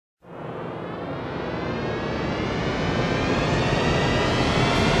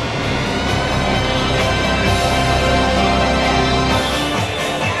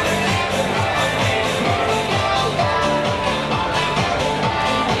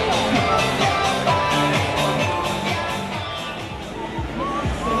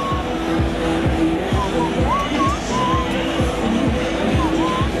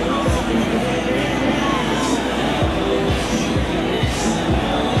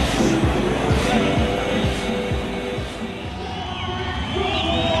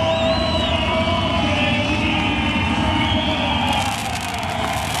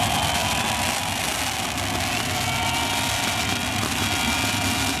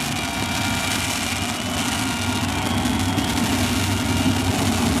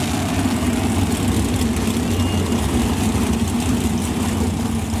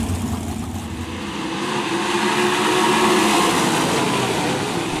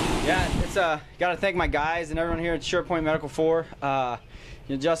just got to thank my guys and everyone here at SurePoint Medical 4.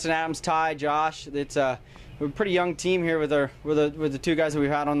 Justin, Adams, Ty, Josh. It's we're a pretty young team here with the two guys that we've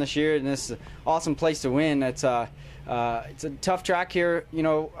had on this year, and this is an awesome place to win. It's a tough track here,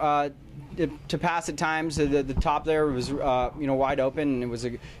 to pass at times. The top there was wide open, and it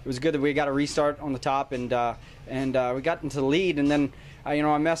was good that we got a restart on the top, and we got into the lead, and then I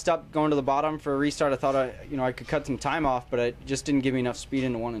messed up going to the bottom for a restart. I thought I could cut some time off, but it just didn't give me enough speed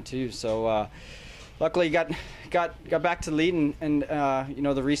into 1 and 2. So luckily got back to the lead, and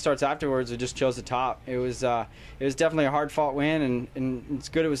the restarts afterwards, we just chose the top. It was definitely a hard fought win, and it's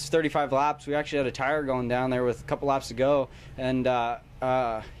good. It was 35 laps. We actually had a tire going down there with a couple laps to go, and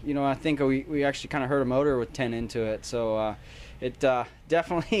I think we actually kind of hurt a motor with 10 into it. So it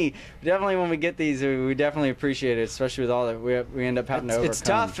definitely when we get these, we definitely appreciate it, especially with all that we end up having to overcome. It's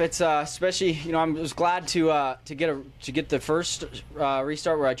tough. It's especially I was glad to get the first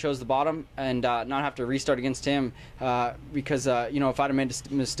restart where I chose the bottom and not have to restart against him, because if I'd have made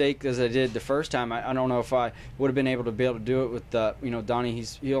a mistake as I did the first time, I don't know if I would have been able to do it with Donny.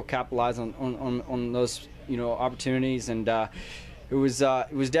 He'll capitalize on those opportunities, and it was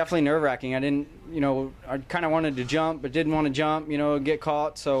definitely nerve-wracking. I didn't, I kind of wanted to jump, but didn't want to jump, get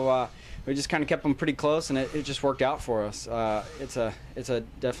caught. So we just kind of kept them pretty close, and it just worked out for us. It's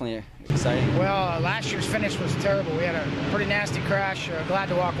definitely exciting. Well, last year's finish was terrible. We had a pretty nasty crash. Glad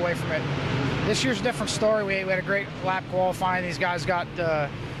to walk away from it. This year's a different story. We had a great lap qualifying. These guys got the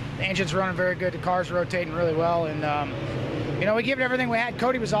engines running very good. The car's rotating really well, and we gave it everything we had.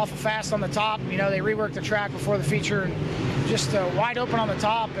 Cody was awful fast on the top. They reworked the track before the feature, and just wide open on the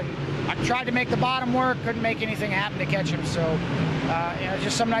top, and I tried to make the bottom work, couldn't make anything happen to catch him. So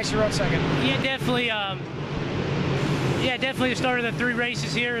just some nice road second. Yeah, definitely the start of the 3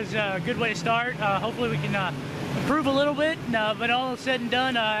 races here is a good way to start. Hopefully we can improve a little bit, but all said and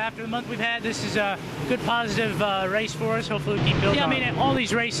done, after the month we've had, this is a good positive race for us. Hopefully we keep building on. I mean, all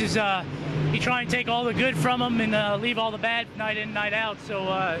these races, you try and take all the good from them and leave all the bad night in, night out.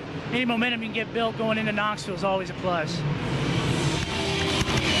 So any momentum you can get built going into Knoxville is always a plus.